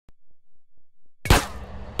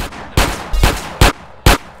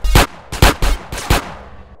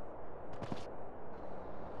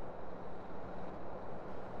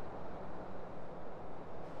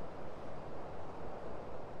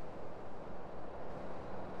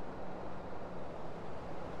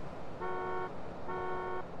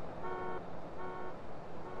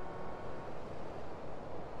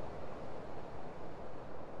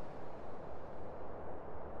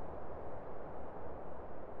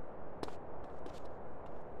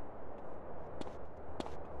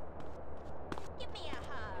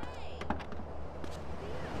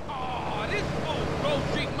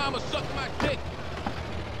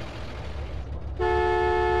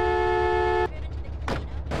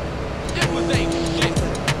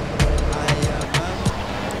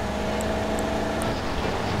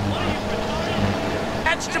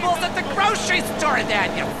more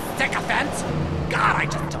then, you sycophant! God, I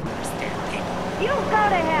just don't understand people. You go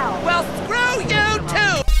to hell! Well, screw you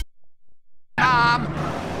too!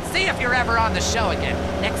 See if you're ever on the show again.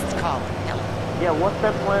 Next caller, Ellen. Yeah, what's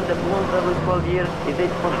that plant that blooms every 12 years? Is 8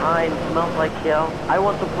 foot high and smells like hell? I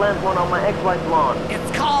want to plant one on my ex-wife's lawn.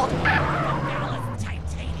 It's called Amorphophallus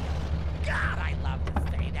titanium. God, I love to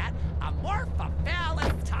say that.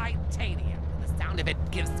 Amorphophallus titanium. The sound of it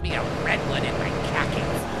gives me a redwood in my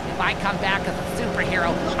khakis. If I come back as a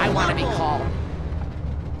superhero, I want to be called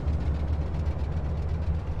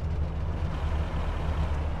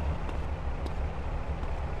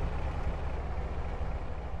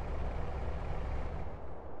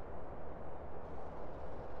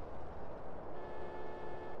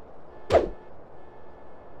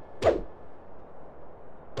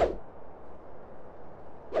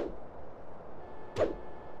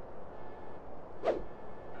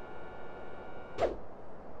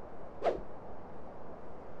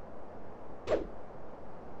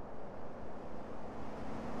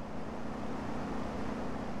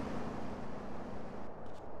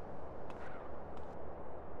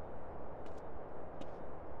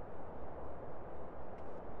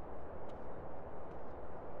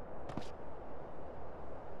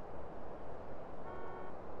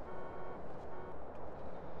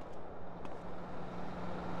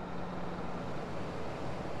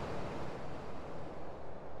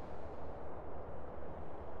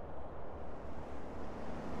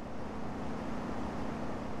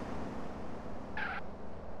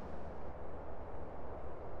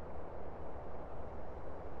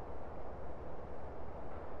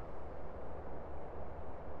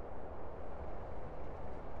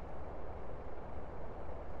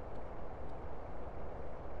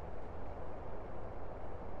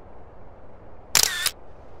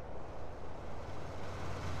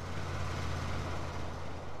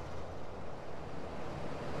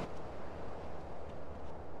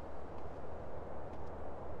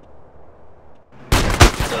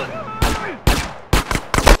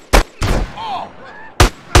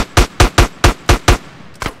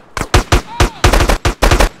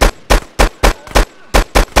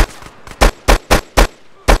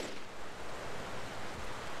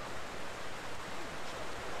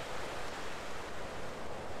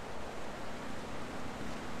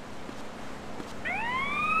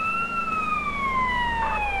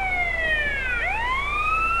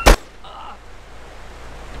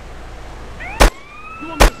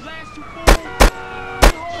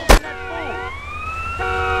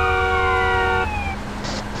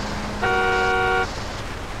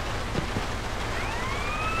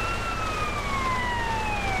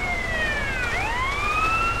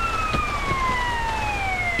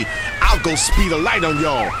I'll go speed a light on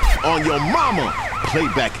y'all, on your mama,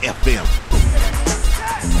 Playback FM.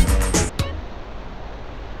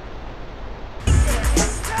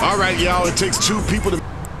 All right, y'all, it takes 2 people to... Hey,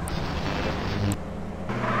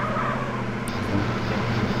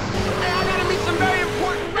 I gotta meet some very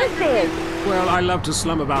important records. Well, I love to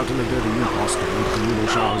slum about in a dirty new hostel with communal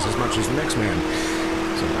showers as much as the next man.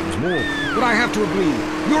 Sometimes more. But I have to agree,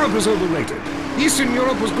 Europe is overrated. Eastern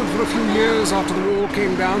Europe was good for a few years after the wall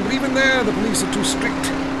came down, but even there the police are too strict.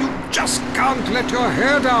 You just can't let your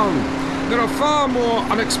hair down. There are far more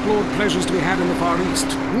unexplored pleasures to be had in the Far East.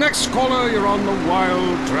 Next caller, you're on the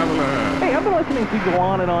Wild Traveler. Hey, I've been listening to you go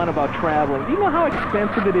on and on about traveling. Do you know how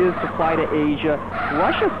expensive it is to fly to Asia?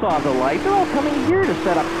 Russia saw the light. They're all coming here to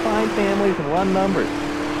set up fine families and run numbers.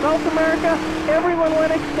 South America, everyone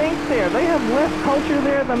went extinct there. They have less culture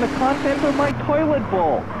there than the contents of my toilet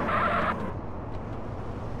bowl.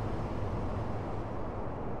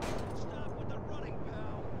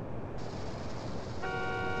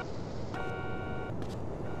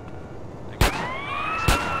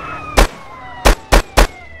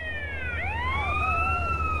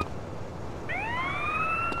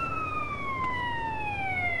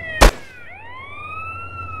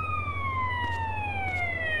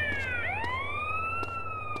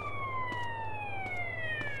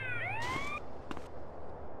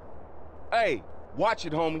 Hey, watch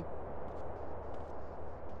it, homie.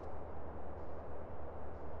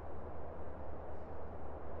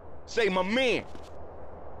 Say, my man.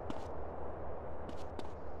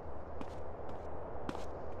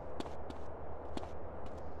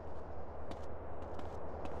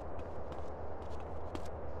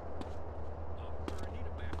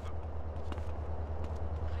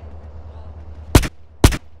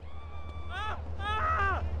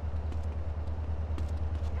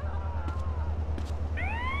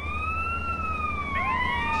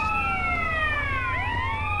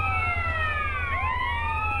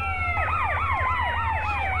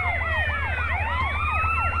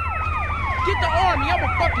 me, I'm a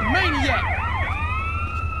fucking maniac!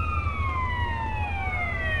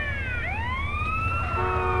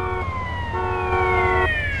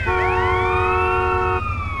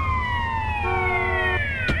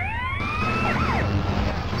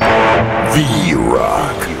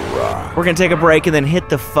 V-Rock. We're gonna take a break and then hit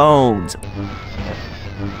the phones.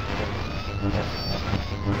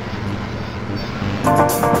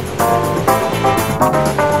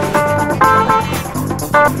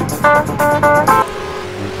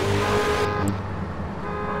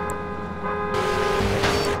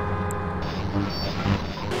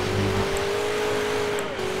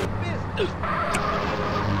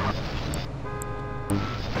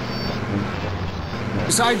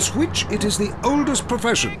 Besides which, it is the oldest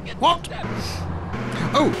profession. What?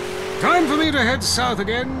 Oh, time for me to head south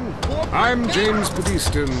again. I'm James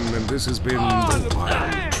Pedeaston, and this has been The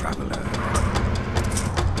Wild Traveler.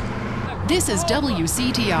 This is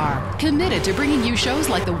WCTR, committed to bringing you shows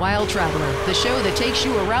like The Wild Traveler, the show that takes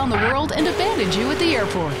you around the world and abandons you at the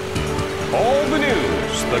airport. All the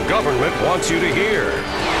news the government wants you to hear.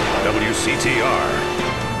 WCTR.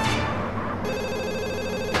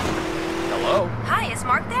 Hello? Hi, is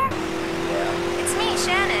Mark there? Yeah. It's me,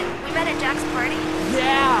 Shannon. We met at Jack's party.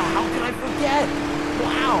 Yeah, how can I forget?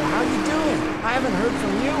 Wow, how you doing? I haven't heard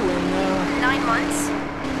from you in, 9 months.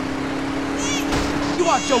 You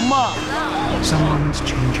watch your mom! Some moments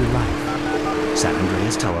change your life. San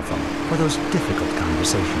Andreas Telephone for those difficult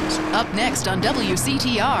conversations. Up next on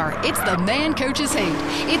WCTR, it's the Man Coaches Hate.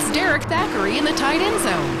 It's Derek Thackeray in the tight end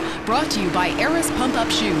zone. Brought to you by Eris Pump Up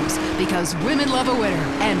Shoes, because women love a winner,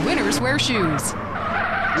 and winners wear shoes.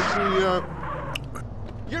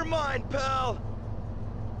 You're mine, pal.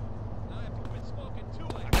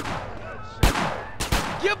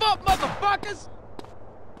 Give up, motherfuckers!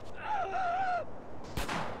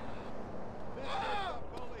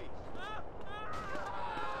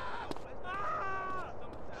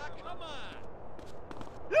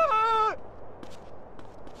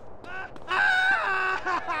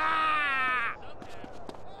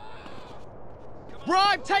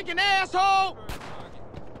 Bribe taking asshole!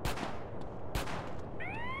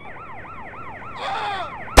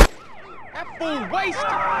 That fool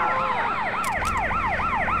wasted!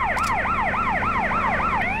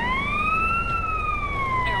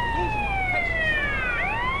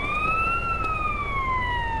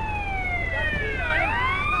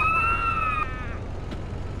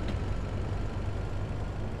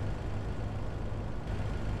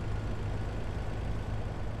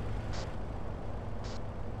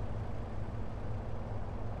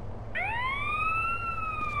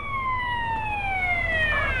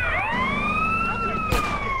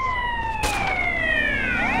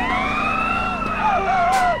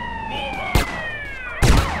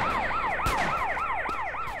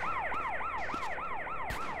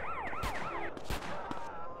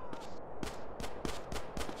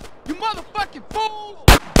 You motherfucking fool!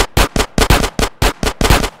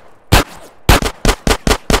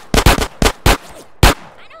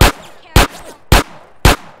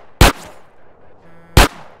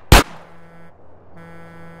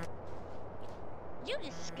 You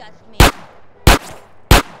disgust me.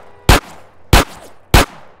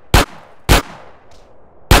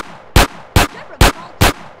 You're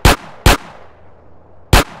revolting.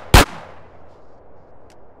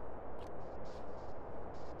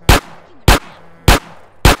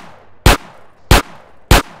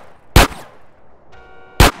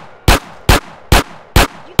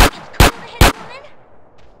 You think it's cool to hit a woman?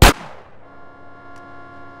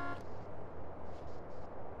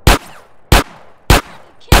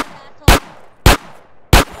 You killed, asshole.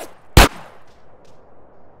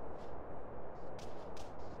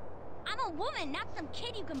 I'm a woman, not some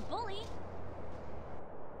kid you can bully.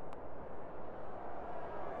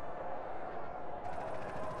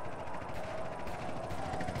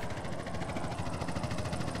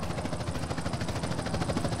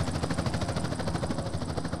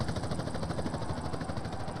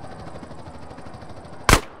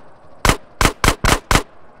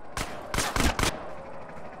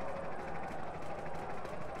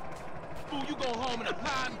 Fool, you go home in a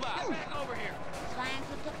pine box. Over here. Slang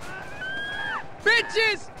with the...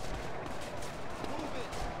 Bitches!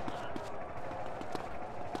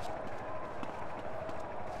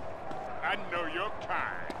 I know your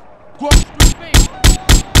kind. Cross street baby.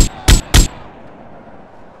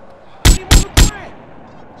 Leave him on the ground.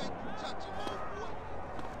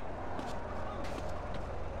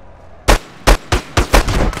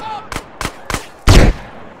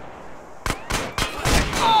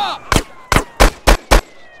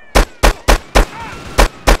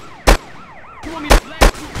 You want me to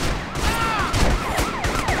blast you?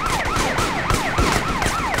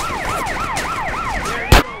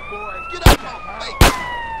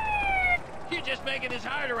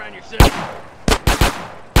 around yourself.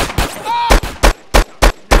 Oh!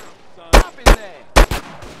 Stop in there.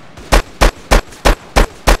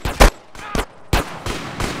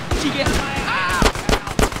 She gets my ass.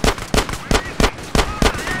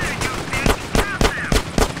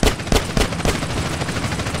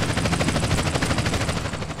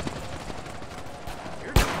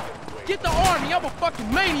 Get the army, I'm a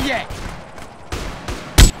fucking maniac!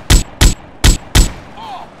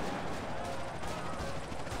 Oh.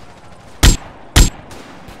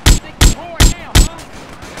 Think you're bored now, huh?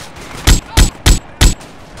 Oh.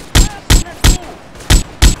 Pass on that fool.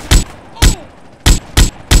 Oh.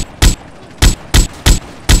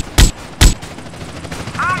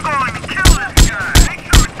 I'm going to kill this guy! Make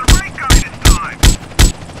sure it's the right guy this time!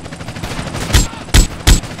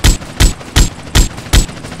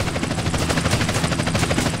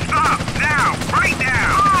 Stop! Now! Right now!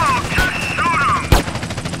 Oh, just shoot him!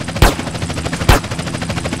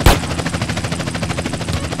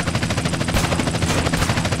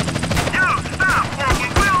 You, stop or we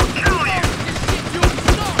will kill you! This shit, you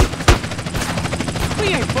stop! We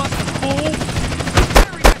ain't busting, fool!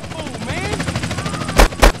 Bury that fool, man!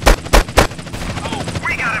 Oh!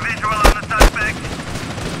 We got a visual on the suspect.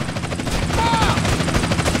 Ah!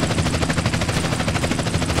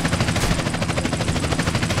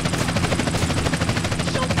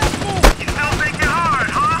 Shoot that fool! You still think you're hard,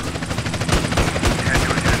 huh?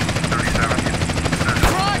 37.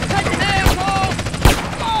 Run, take an asshole!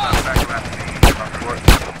 Ah!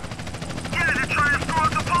 Yeah, they're trying to throw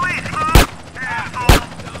out the police, huh? Asshole!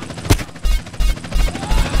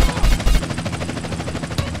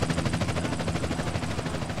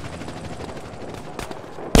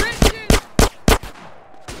 Bitches!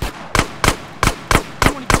 You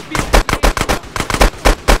wanna go beat that ass?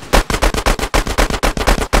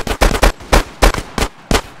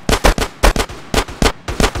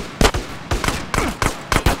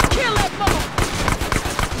 Kill that mother!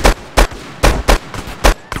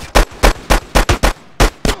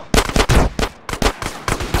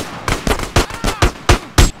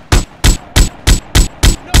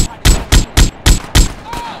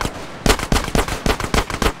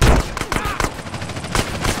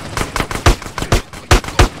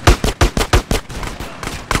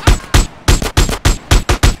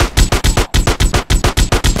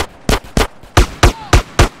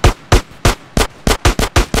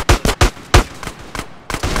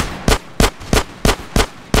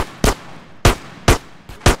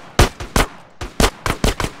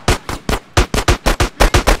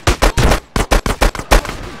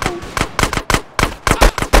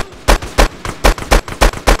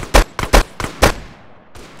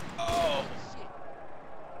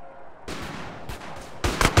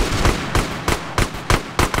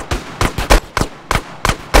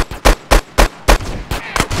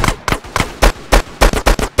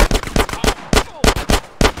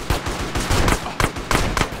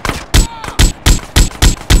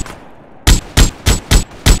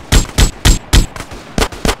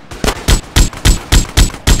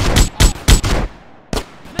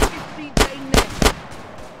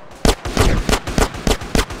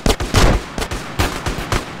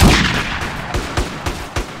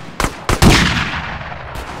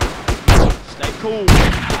 Cool.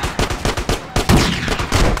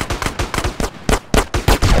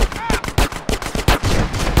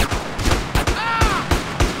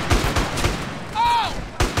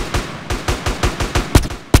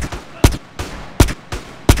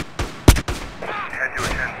 Head to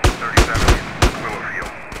attention 37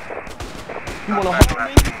 Willowfield. You wanna hold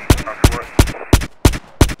me?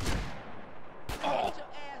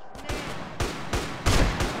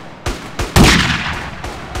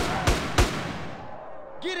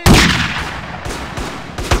 Get in!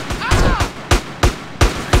 Ah!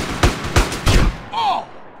 Oh!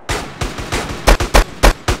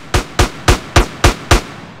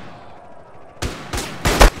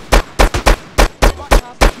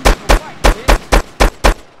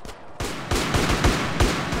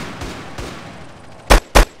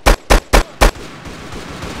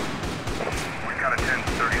 We got a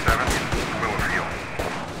 1037 Willowfield.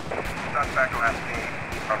 Suspect last seen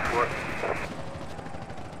on foot.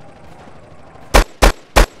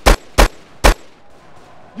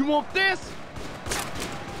 You want this?